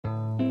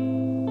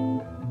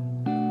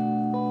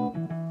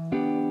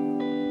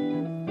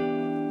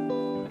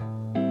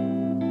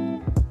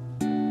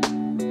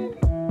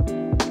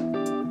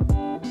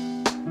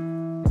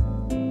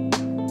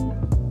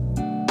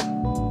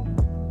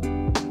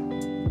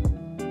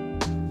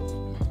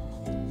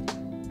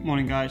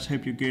Morning guys,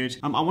 hope you're good.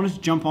 I wanted to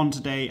jump on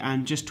today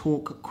and just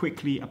talk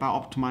quickly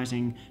about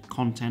optimizing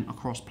content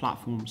across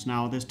platforms.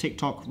 Now there's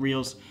TikTok,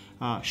 Reels,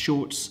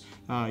 Shorts,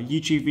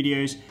 YouTube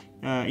videos,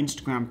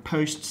 Instagram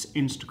posts,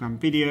 Instagram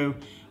video,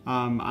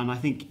 and I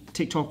think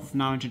TikTok have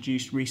now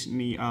introduced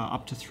recently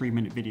up to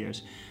 3-minute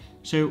videos.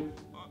 So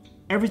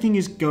everything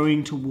is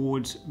going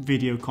towards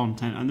video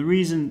content, and the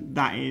reason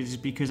that is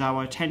because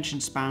our attention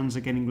spans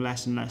are getting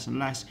less and less and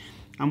less.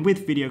 And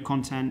with video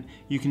content,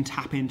 you can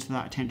tap into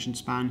that attention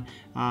span,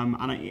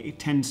 and it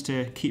tends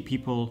to keep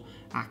people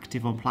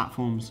active on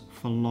platforms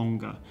for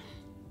longer.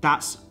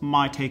 That's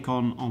my take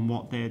on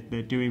what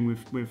they're doing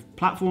with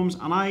platforms,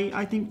 and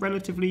I think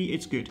relatively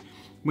it's good.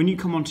 When you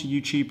come onto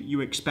YouTube,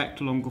 you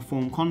expect longer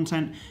form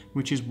content,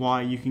 which is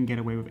why you can get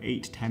away with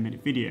 8 to 10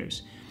 minute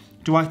videos.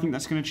 Do I think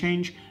that's going to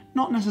change?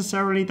 Not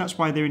necessarily. That's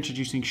why they're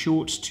introducing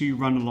shorts to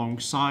run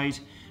alongside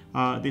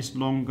this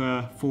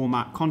longer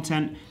format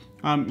content.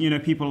 You know,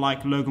 people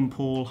like Logan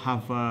Paul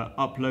have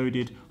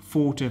uploaded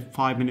 4 to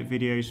 5 minute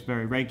videos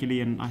very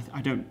regularly, and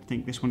I don't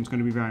think this one's going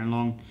to be very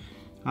long.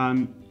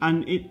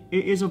 And it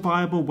is a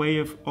viable way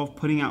of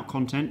putting out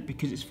content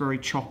because it's very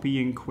choppy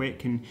and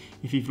quick. And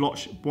if you've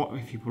watched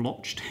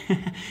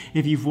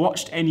if you've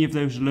watched any of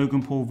those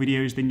Logan Paul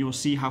videos, then you'll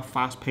see how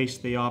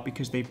fast-paced they are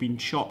because they've been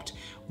chopped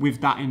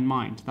with that in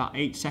mind, that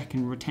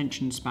 8-second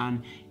retention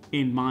span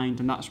in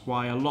mind, and that's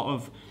why a lot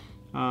of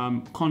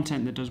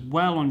content that does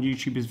well on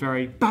YouTube is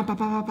very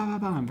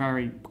bam,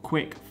 very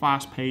quick,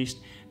 fast-paced,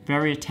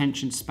 very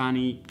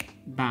attention-spanny,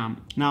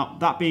 bam. Now,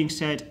 that being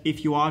said,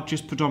 if you are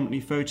just predominantly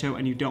photo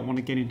and you don't want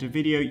to get into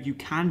video, you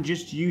can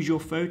just use your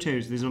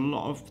photos. There's a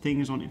lot of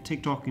things on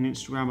TikTok and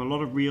Instagram, a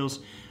lot of Reels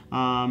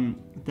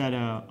that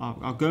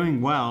are going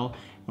well,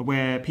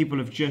 where people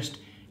have just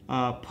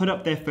put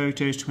up their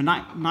photos to a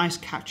nice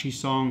catchy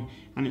song,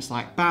 and it's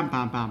like bam,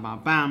 bam, bam, bam,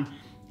 bam,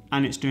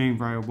 and it's doing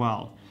very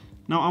well.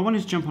 Now, I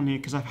wanted to jump on here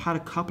because I've had a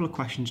couple of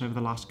questions over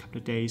the last couple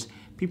of days.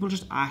 People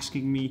just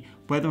asking me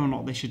whether or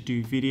not they should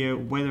do video,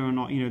 whether or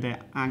not, you know,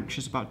 they're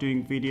anxious about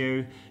doing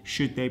video.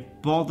 Should they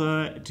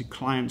bother? Do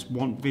clients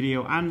want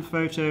video and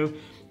photo?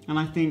 And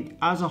I think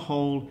as a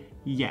whole,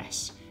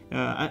 yes.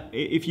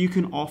 If you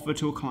can offer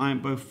to a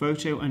client both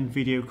photo and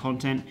video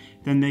content,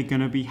 then they're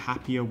going to be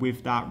happier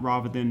with that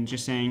rather than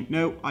just saying,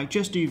 no, I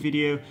just do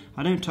video,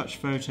 I don't touch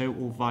photo,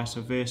 or vice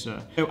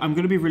versa. So I'm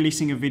going to be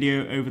releasing a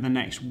video over the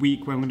next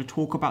week where I'm going to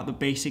talk about the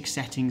basic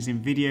settings in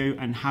video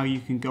and how you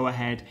can go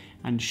ahead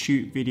and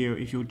shoot video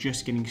if you're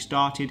just getting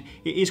started.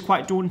 It is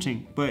quite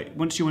daunting, but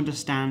once you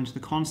understand the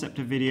concept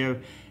of video,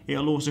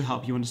 it'll also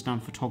help you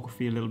understand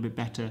photography a little bit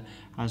better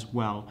as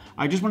well.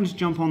 I just wanted to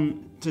jump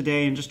on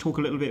today and just talk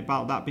a little bit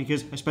about that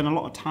because I spend a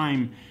lot of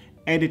time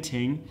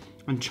editing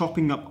and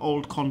chopping up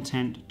old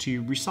content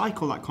to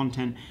recycle that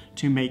content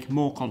to make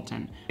more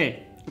content.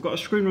 Okay, I've got a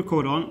screen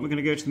record on. We're going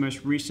to go to the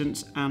most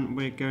recents and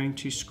we're going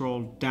to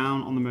scroll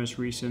down on the most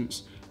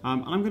recents.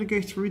 And I'm going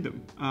to go through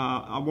them.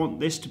 I want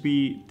this to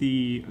be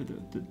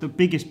the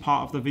biggest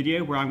part of the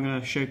video where I'm going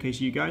to showcase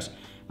you guys.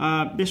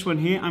 This one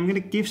here, I'm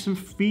going to give some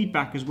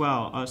feedback as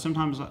well.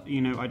 Sometimes,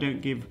 you know, I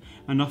don't give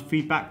enough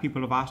feedback.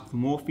 People have asked for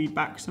more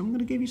feedback, so I'm going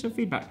to give you some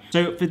feedback.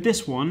 So for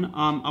this one,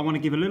 I want to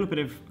give a little bit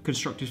of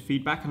constructive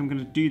feedback, and I'm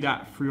going to do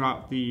that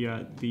throughout the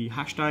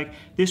hashtag.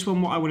 This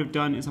one, what I would have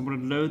done is I would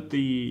have lowered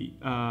the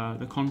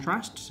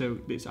contrast. So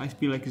I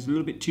feel like it's a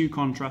little bit too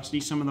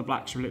contrasty. Some of the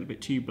blacks are a little bit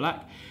too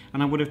black,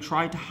 and I would have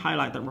tried to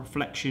highlight that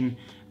reflection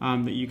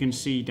that you can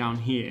see down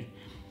here.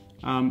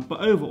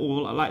 But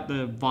overall, I like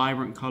the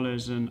vibrant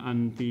colors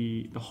and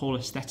the whole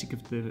aesthetic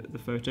of the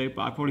photo,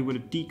 but I probably would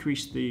have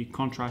decreased the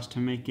contrast to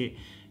make it,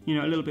 you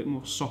know, a little bit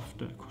more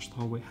softer across the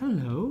whole way.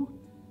 Hello,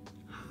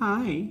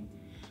 hi,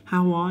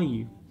 how are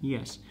you?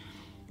 Yes.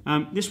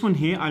 This one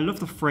here, I love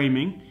the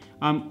framing.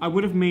 I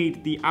would have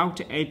made the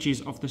outer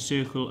edges of the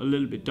circle a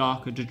little bit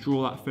darker to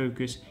draw that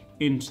focus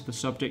into the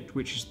subject,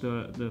 which is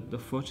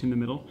the foot in the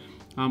middle.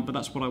 But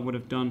that's what I would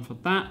have done for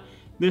that.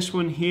 This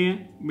one here,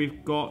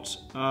 we've got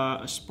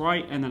a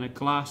Sprite and then a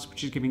glass,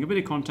 which is giving a bit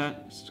of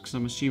context because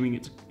I'm assuming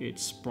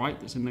it's Sprite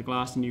that's in the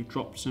glass and you've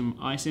dropped some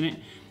ice in it.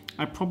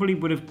 I probably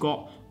would have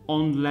got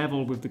on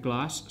level with the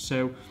glass.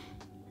 So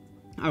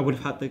I would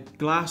have had the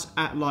glass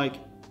at like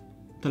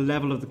the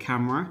level of the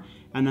camera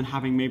and then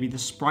having maybe the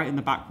Sprite in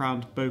the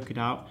background bokeh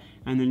out,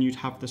 and then you'd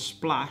have the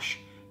splash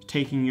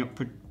taking up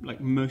like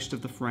most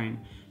of the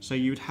frame. So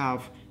you'd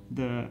have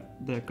the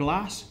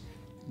glass,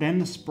 then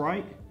the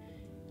Sprite,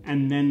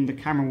 and then the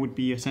camera would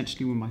be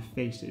essentially where my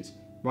face is,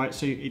 right?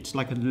 So it's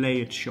like a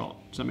layered shot.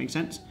 Does that make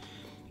sense?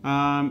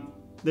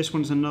 This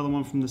one's another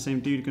one from the same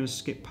dude. I'm going to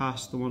skip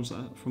past the ones that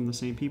are from the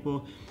same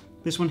people.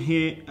 This one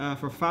here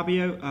for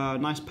Fabio,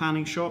 nice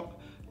panning shot.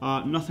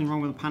 Nothing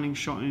wrong with a panning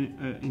shot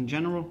in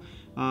general.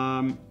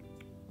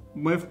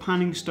 With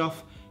panning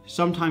stuff,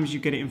 sometimes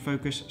you get it in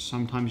focus,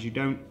 sometimes you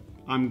don't.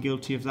 I'm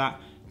guilty of that.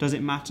 Does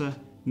it matter?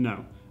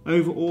 No.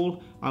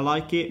 Overall, I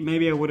like it.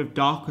 Maybe I would have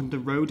darkened the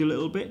road a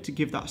little bit to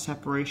give that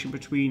separation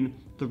between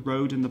the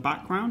road and the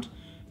background,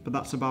 but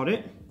that's about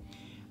it.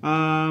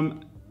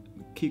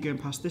 Keep going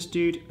past this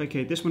dude.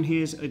 Okay, this one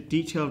here is a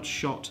detailed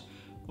shot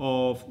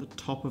of the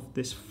top of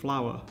this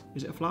flower.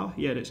 Is it a flower?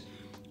 Yeah, it is.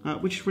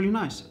 Which is really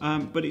nice,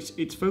 but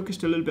it's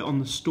focused a little bit on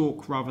the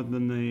stalk rather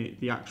than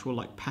the actual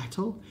like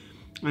petal.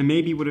 I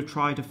maybe would have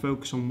tried to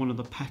focus on one of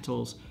the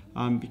petals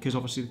because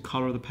obviously the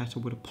color of the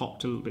petal would have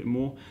popped a little bit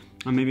more,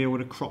 and maybe I would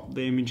have cropped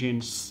the image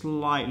in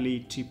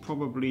slightly to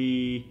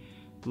probably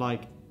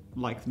like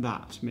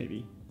that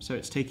maybe, so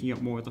it's taking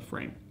up more of the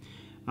frame.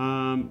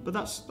 But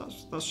that's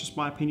just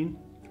my opinion.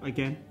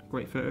 Again,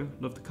 great photo,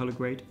 love the color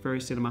grade, very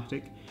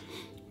cinematic.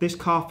 This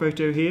car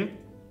photo here,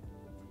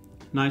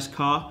 nice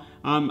car.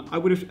 I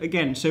would have,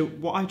 again, so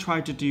what I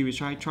tried to do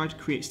is I tried to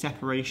create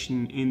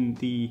separation in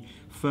the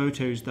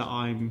photos that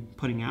I'm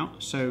putting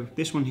out. So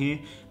this one here,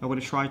 I would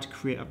have tried to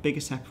create a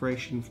bigger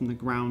separation from the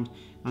ground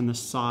and the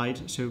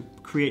side, so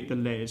create the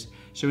layers.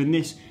 So in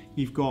this,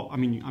 you've got, I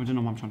mean, I don't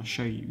know what I'm trying to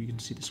show you, you can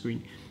see the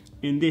screen.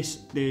 In this,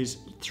 there's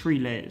 3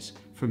 layers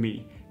for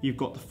me. You've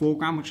got the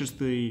foreground, which is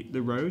the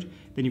road,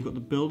 then you've got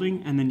the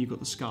building, and then you've got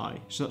the sky.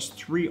 So that's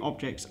 3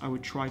 objects I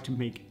would try to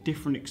make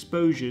different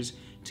exposures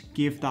to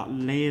give that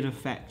layered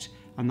effect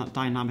and that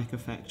dynamic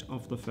effect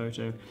of the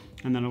photo.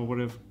 And then I would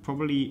have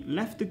probably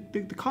left the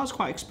car's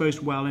quite exposed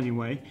well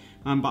anyway,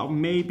 but I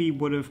maybe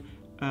would have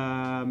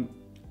added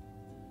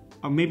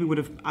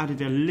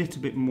a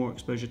little bit more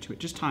exposure to it,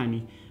 just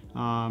tiny,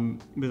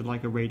 with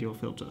like a radial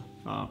filter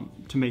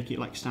to make it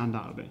like stand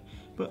out a bit.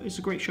 But it's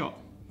a great shot.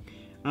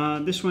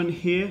 This one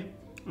here,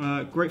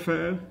 great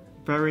photo,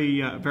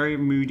 very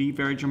moody,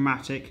 very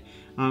dramatic,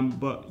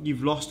 but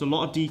you've lost a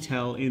lot of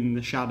detail in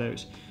the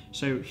shadows.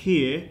 So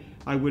here,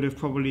 I would have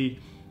probably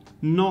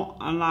not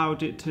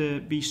allowed it to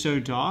be so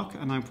dark,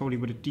 and I probably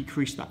would have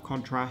decreased that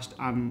contrast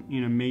and,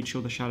 you know, made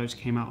sure the shadows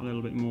came out a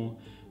little bit more,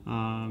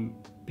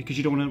 because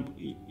you don't want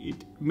to.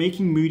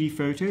 Making moody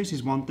photos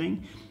is one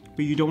thing,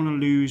 but you don't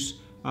want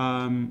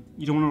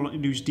to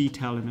lose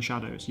detail in the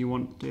shadows. You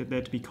want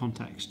there to be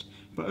context.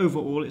 But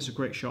overall, it's a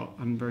great shot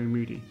and very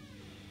moody.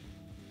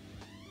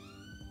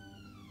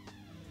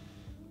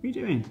 What are you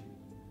doing?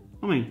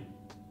 I mean,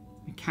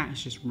 the cat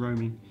is just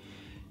roaming.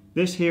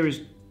 This here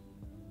is...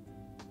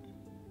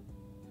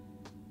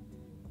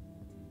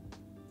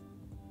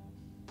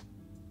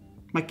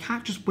 My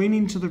cat just went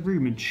into the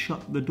room and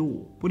shut the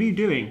door. What are you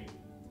doing?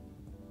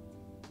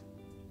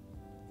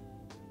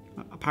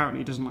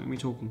 Apparently it doesn't like me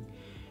talking.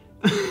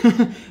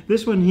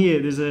 This one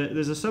here,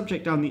 there's a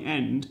subject down the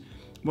end.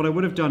 What I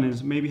would have done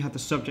is maybe had the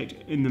subject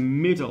in the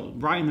middle,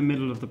 right in the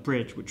middle of the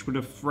bridge, which would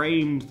have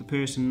framed the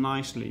person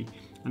nicely,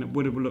 and it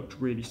would have looked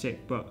really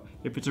sick. But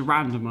if it's a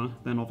randomer,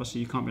 then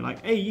obviously you can't be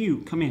like, hey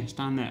you, come here,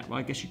 stand there. Well,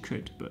 I guess you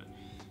could, but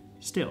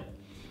still.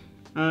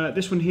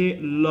 This one here,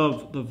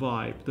 love the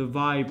vibe. The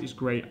vibe is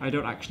great. I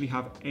don't actually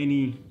have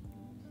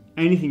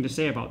anything to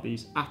say about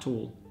these at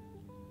all.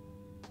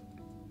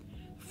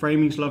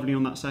 Framing's lovely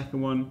on that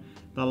second one.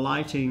 The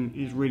lighting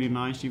is really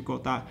nice. You've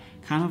got that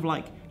kind of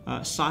like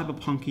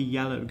cyberpunky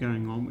yellow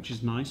going on, which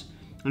is nice.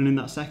 And in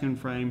that second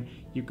frame,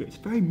 you've got, it's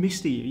very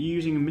misty. Are you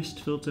using a mist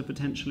filter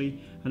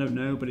potentially? I don't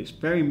know, but it's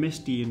very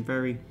misty and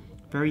very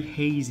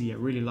hazy. I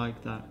really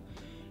like that.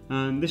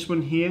 This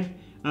one here,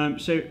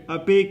 so a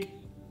big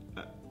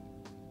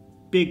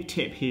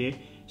tip here.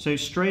 So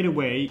straight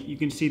away, you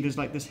can see there's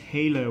like this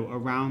halo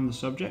around the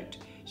subject.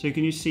 So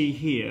can you see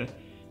here,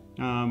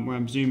 where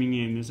I'm zooming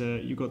in,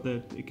 you've got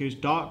it goes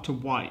dark to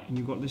white, and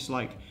you've got this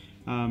like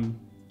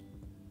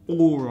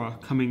aura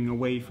coming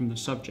away from the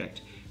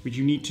subject, which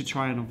you need to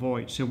try and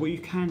avoid. So what you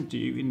can do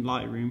in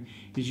Lightroom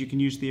is you can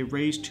use the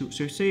erase tool.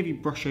 So say if you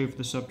brush over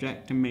the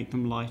subject and make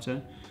them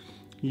lighter,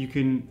 you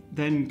can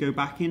then go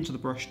back into the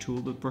brush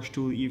tool that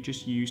you've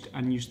just used,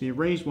 and use the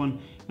erase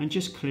one and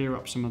just clear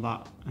up some of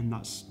that, and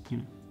that's, you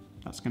know,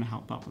 that's going to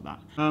help out with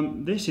that.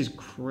 This is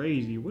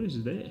crazy. What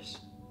is this?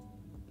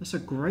 That's a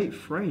great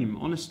frame,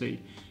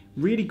 honestly.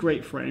 Really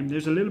great frame.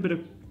 There's a little bit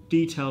of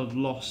detail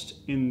lost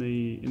in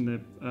the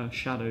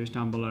shadows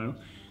down below,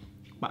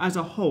 but as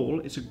a whole,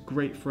 it's a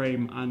great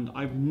frame, and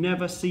I've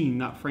never seen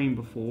that frame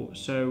before.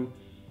 So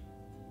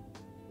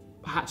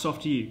hats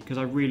off to you, because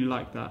I really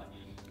like that.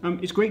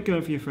 It's great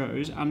going for your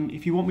photos, and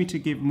if you want me to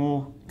give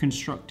more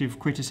constructive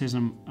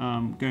criticism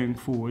going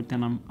forward,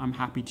 then I'm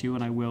happy to,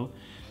 and I will.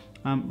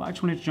 But I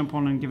just wanted to jump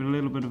on and give it a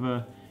little bit of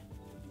a...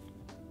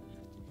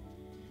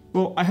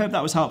 Well, I hope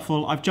that was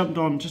helpful. I've jumped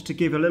on just to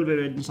give a little bit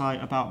of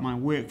insight about my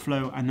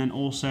workflow, and then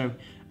also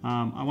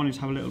I wanted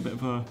to have a little bit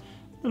of a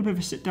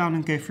sit down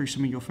and go through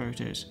some of your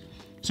photos.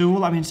 So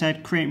all that being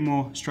said, create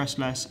more, stress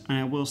less, and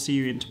I will see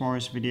you in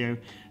tomorrow's video.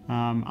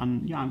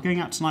 And yeah, I'm going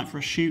out tonight for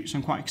a shoot, so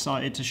I'm quite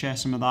excited to share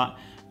some of that.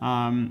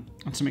 And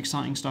some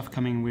exciting stuff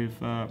coming with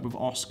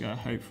Oscar,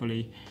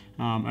 hopefully,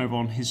 over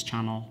on his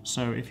channel.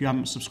 So if you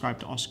haven't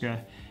subscribed to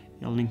Oscar,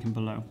 I'll link him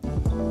below.